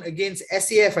 2-1 against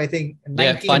SAF, I think.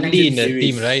 Fandi in the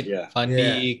team, right? Yeah.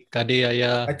 Fandi,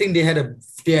 Kadeyaya. I think they had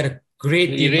a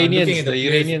Great team. The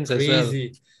Iranians as well.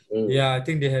 Yeah, I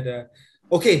think they had a...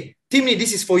 Okay, Timmy,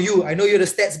 this is for you. I know you're the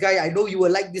stats guy. I know you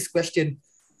will like this question.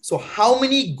 So how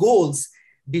many goals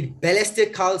did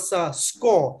Balestier Khalsa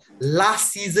score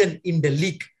last season in the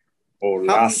league?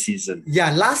 Last season.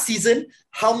 Yeah, last season,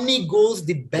 how many goals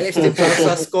did Balestier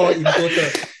Khalsa score in total?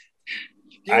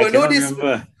 I cannot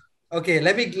remember. Okay,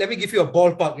 let me give you a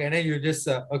ballpark and then you just,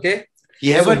 okay? He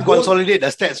haven't consolidated the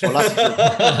stats for last season.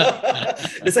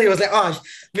 That's why he was like,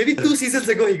 maybe 2 seasons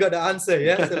ago he got the answer.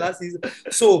 Yeah, so last season.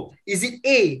 So is it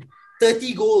A,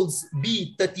 30 goals,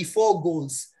 B, 34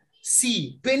 goals,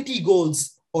 C, 20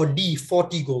 goals, or D,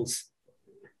 40 goals?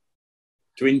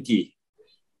 20.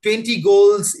 20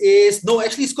 goals is... No,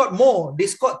 actually scored more. They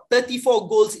scored 34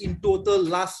 goals in total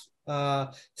last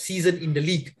season in the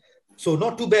league. So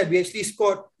not too bad. We actually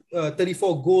scored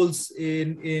 34 goals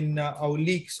in our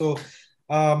league. So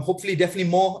hopefully definitely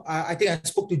more. I think I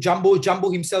spoke to Jumbo.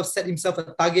 Jumbo himself set himself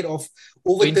a target of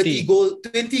over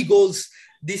 20 goals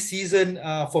this season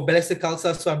for Balestier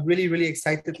Khalsa. So I'm really, really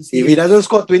excited to see. If he doesn't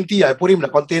score 20, I put him in a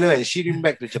container and ship him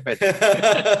back to Japan.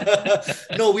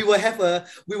 No, we will have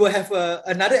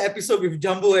another episode with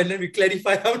Jumbo and then we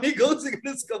clarify how many goals he's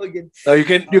going to score again. So you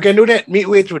can do that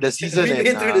midway through the season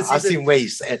ask him where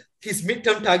he's at. His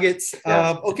midterm targets.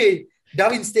 Yeah. Okay,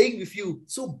 Darwin, staying with you.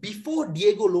 So before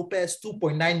Diego Lopez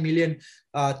 2.9 million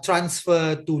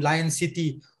transfer to Lion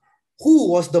City,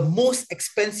 who was the most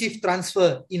expensive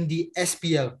transfer in the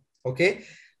SPL? Okay.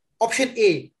 Option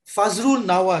A, Fazrul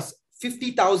Nawaz,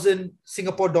 50,000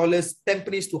 Singapore dollars,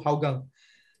 Tampines to Hougang.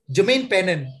 Jermaine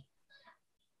Pennant,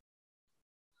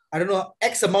 I don't know,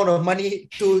 X amount of money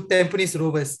to Tampines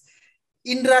Rovers.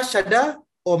 Indra Shada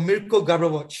or Mirko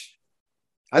Gabrovic?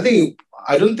 I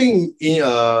don't think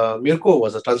Mirko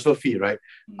was a transfer fee, right?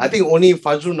 I think only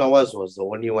Fazrul Nawaz was the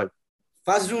only one.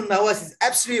 Fazrul Nawaz is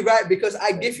absolutely right because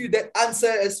I gave you that answer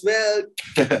as well.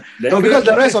 No, because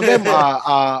the rest of them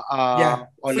are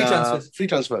on free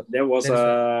transfer. There was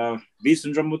V.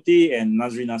 Sundramuthi and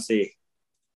Nazri Nasir.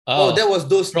 Oh, that was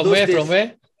those from those where?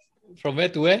 days. From where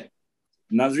to where?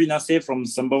 Nazri Nasir from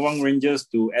Sembawang Rangers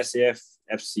to SAF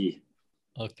FC.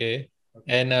 Okay.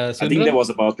 And I think that was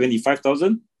about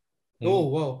 25,000. Oh,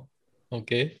 wow.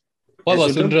 Okay. What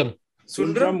was Sundram?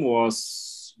 Sundram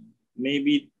was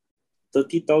maybe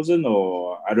 30,000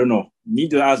 or I don't know.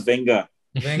 Need to ask Wenger.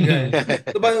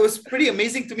 But it was pretty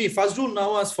amazing to me. Fazrul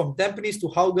Nawaz from Tampines to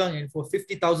Hougang, and for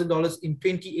 $50,000 in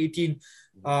 2018,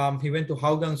 he went to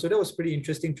Hougang. So that was pretty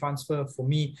interesting transfer for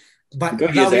me. But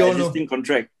because now he we has all an existing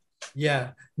contract.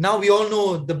 Yeah. Now we all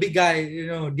know the big guy,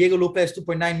 Diego Lopez,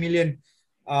 2.9 million.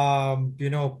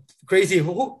 Crazy.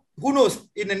 Who knows?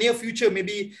 In the near future,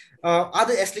 maybe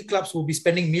other S-League clubs will be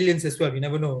spending millions as well. You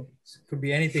never know. It could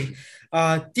be anything.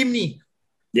 Timney.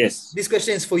 Yes. This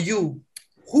question is for you.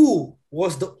 Who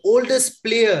was the oldest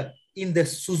player in the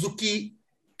Suzuki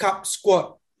Cup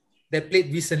squad that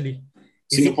played recently?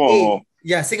 Singapore.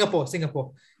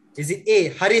 Singapore. Is it A,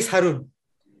 Haris Harun?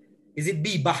 Is it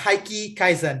B, Bahaiki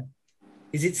Kaizan?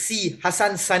 Is it C,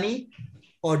 Hassan Sani?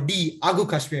 Or D, Agu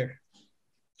Kashmir?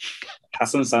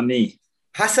 Hassan Sani.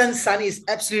 Hassan Sani is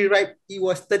absolutely right. He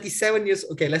was 37 years.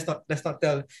 Okay, let's not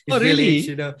tell his real age,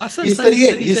 He's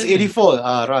 38. He's 84.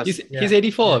 Ras. He's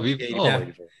 84. Yeah.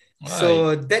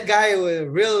 So that guy, a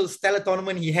real stellar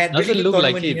tournament he had. Doesn't really look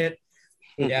like him.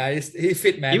 Yeah, he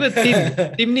fit, man. Even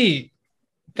Timney,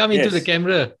 come into the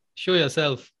camera. Show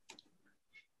yourself.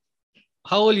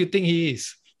 How old you think he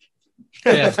is?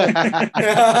 Yeah.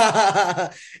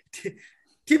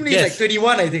 Timney is like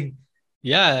 21, I think.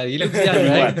 Yeah, he looks young,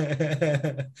 right?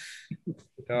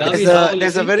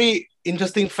 There's a very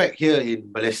interesting fact here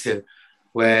in Balestier,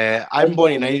 where I'm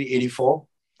born in 1984.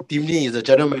 Timney is the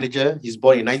general manager. He's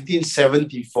born in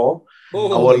 1974.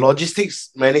 Our logistics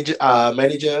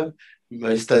manager,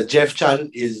 Mr. Jeff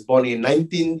Chan, is born in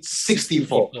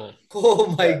 1964.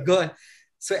 Oh my God.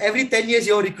 So every 10 years,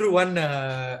 you recruit one...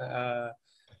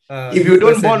 if you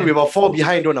don't bond, we were 4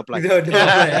 behind, don't apply.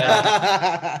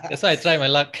 That's why I try my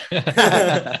luck.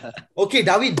 Okay,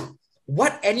 Darwin,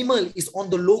 what animal is on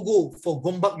the logo for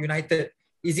Gombak United?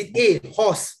 Is it A,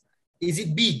 horse? Is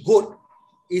it B, goat?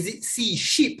 Is it C,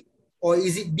 sheep? Or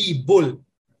is it D, bull?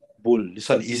 Bull. This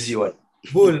one, easy one.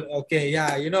 Bull. Okay,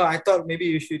 yeah. I thought maybe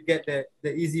you should get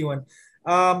the easy one.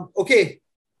 Okay,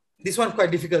 this one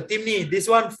quite difficult. Timney, this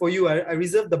one for you. I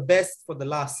reserved the best for the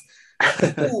last.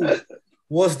 Who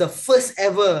was the first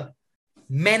ever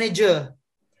manager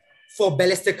for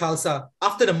Balestier Khalsa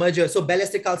after the merger? So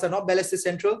Balestier Khalsa, not Balestier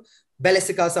Central,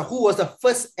 Balestier Khalsa. Who was the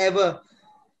first ever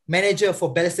manager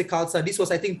for Balestier Khalsa? This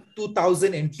was, I think,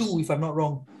 2002, if I'm not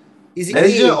wrong. Is it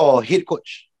manager or head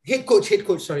coach? Head coach,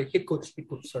 sorry.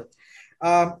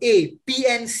 A.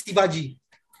 PN Sivaji.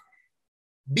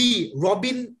 B.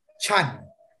 Robin Chan.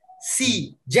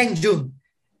 C. Zheng Jun.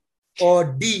 Or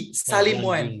D. Salim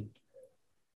Wan.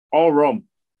 All wrong.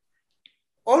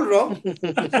 All wrong?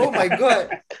 Oh my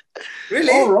God.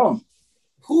 Really? All wrong.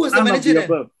 Who was the manager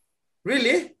then?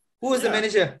 Really? Who was the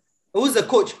manager? Who's the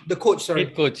coach? The coach, sorry.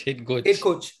 Head coach.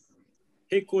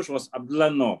 Head coach was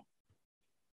Abdullah Noor.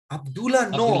 Abdullah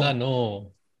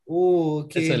Noor. Oh,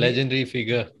 okay. That's a legendary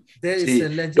figure. That is a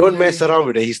legendary. Don't mess around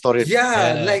with the historian.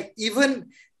 Yeah, like even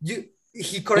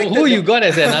he corrected. Who you got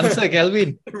as an answer,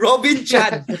 Kelvin? Robin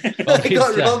Chan. I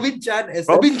got Robin Chan as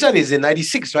Robin Chan is in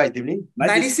 96, right, Timmy?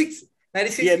 96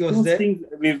 he was there.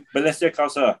 With Balestier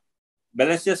Khalsa.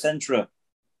 Balestier Central.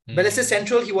 Balestier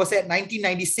Central, he was at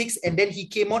 1996, and then he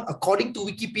came on, according to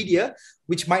Wikipedia,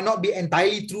 which might not be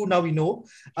entirely true now we know,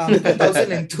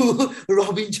 2002,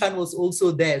 Robin Chan was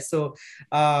also there. So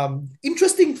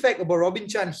interesting fact about Robin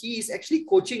Chan, he is actually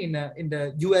coaching in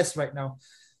the US right now.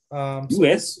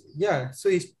 US? Yeah, so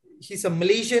he's a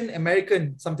Malaysian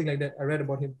American, something like that. I read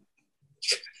about him.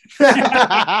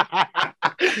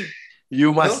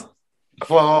 You must... No?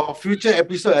 For future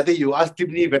episode, I think you ask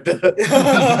Timney better.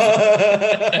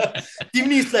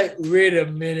 Timney's like, wait a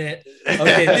minute.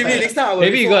 Okay, Timney, next time I will.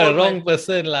 Maybe you got a wrong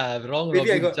person lah. Wrong maybe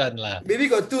Robin Chan lah. Maybe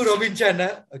got two Robin Chan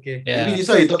lah. Okay. Yeah. Maybe this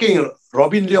one you're talking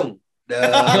Robin Leong.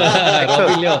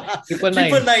 Robin Leong. Triple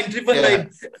nine.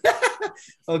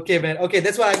 Okay, man. Okay,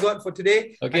 that's what I got for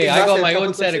today. Okay, I got my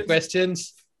own set of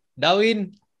questions.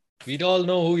 Darwin, we all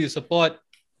know who you support.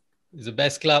 It's the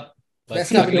best club.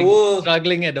 Best club in the world.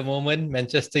 Struggling at the moment,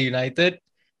 Manchester United.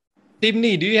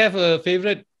 Timney, do you have a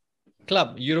favorite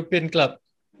club, European club?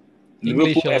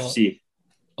 Liverpool FC.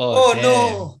 Oh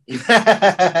no.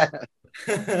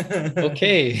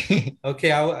 Okay.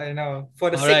 Okay, I know. For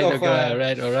the sake of... All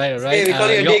right. Hey, we call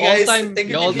it a day, guys.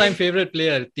 Your all-time favorite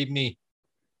player, Timney.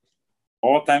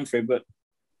 All-time favorite?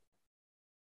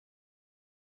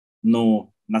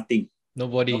 No, nothing.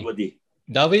 Nobody.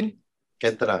 Darwin?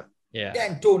 Cantona. Yeah.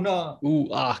 Cantona.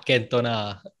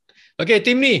 Okay,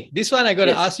 Timney, this one I got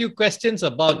to ask you questions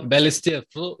about Balestier.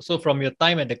 So from your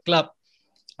time at the club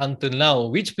until now,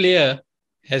 which player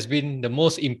has been the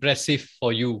most impressive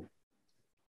for you?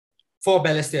 For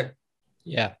Balestier?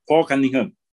 Yeah. Paul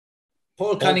Cunningham.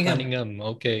 Paul Cunningham.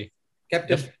 Okay.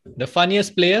 Captain. The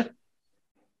funniest player?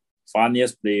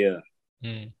 Funniest player.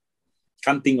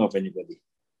 Can't think of anybody.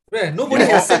 Yeah, nobody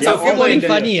has sense of humor.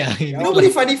 Funny. Nobody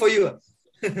funny for you.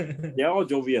 They're all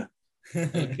jovial.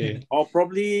 Okay. Or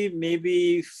probably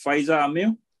maybe Faisal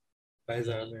Amir.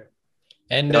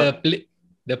 And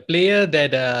the player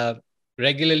that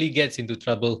regularly gets into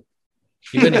trouble.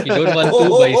 Even if you don't want to,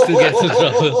 but he still gets into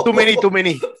trouble. Too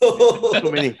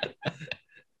many.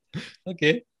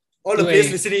 Okay. All the players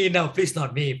listening in now, please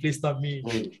not me.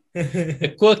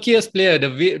 The quirkiest player,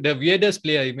 the weirdest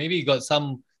player, maybe he got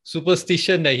some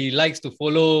superstition that he likes to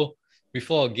follow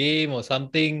before a game or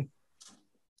something.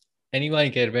 Anyone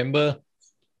you can remember?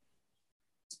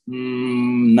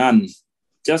 None.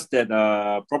 Just that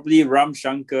probably Ram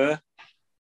Shankar.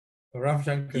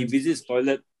 He visits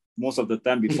toilet most of the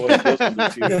time before he goes to the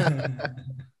field.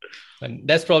 And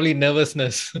that's probably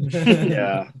nervousness.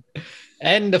 Yeah.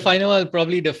 And the final one,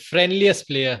 probably the friendliest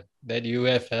player that you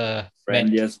have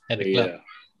met at the club.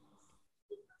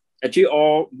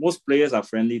 Actually, most players are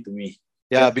friendly to me.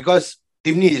 Yeah, because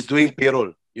Timney is doing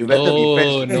payroll. You better be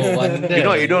friends. No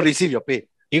wonder. You don't receive your pay.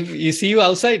 If you see you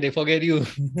outside, they forget you.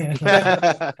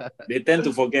 They tend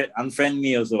to unfriend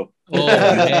me also. Oh,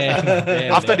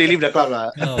 man. After they leave the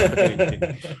club.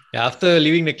 Okay. Yeah, after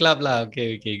leaving the club.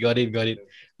 Okay. Got it.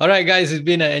 All right, guys. It's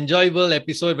been an enjoyable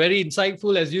episode. Very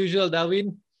insightful as usual,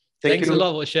 Darwin. Thanks a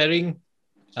lot for sharing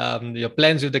your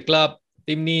plans with the club.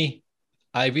 Timney,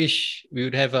 I wish we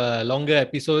would have a longer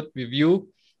episode with you.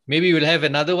 Maybe we'll have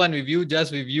another one with you,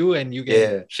 just with you, and you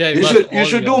can share. You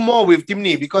should do more with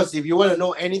Timney, because if you want to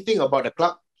know anything about the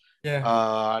club,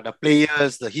 the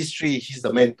players, the history, he's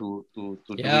the man to do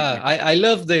it. I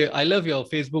love your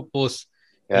Facebook posts.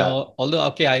 Yeah. You know, although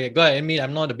I gotta admit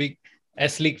I'm not a big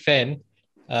S-League fan,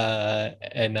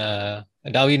 and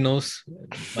Darwin knows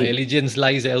my allegiance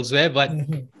lies elsewhere, but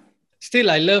still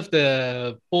I love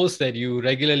the posts that you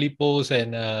regularly post,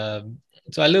 and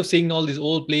so I love seeing all these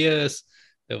old players.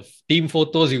 The team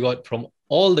photos you got from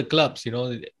all the clubs,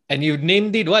 and you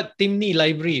named it Timney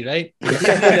Library, right?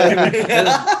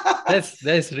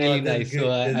 that's really nice. So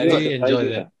I really enjoy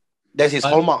that. That's his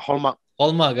hallmark.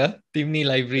 Timney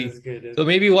Library. So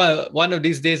maybe one of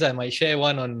these days I might share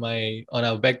one on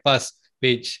our Backpass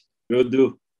page. Will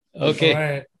do.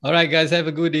 Okay. All right, guys. Have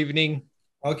a good evening.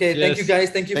 Okay, thank you guys.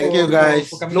 Thank you guys.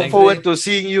 For coming. Look forward to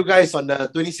seeing you guys on the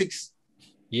 26th.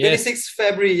 Yes. 26th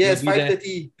February. Yes,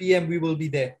 5:30 p.m. We will be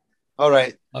there. All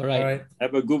right.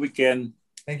 Have a good weekend.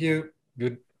 Thank you.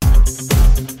 Good.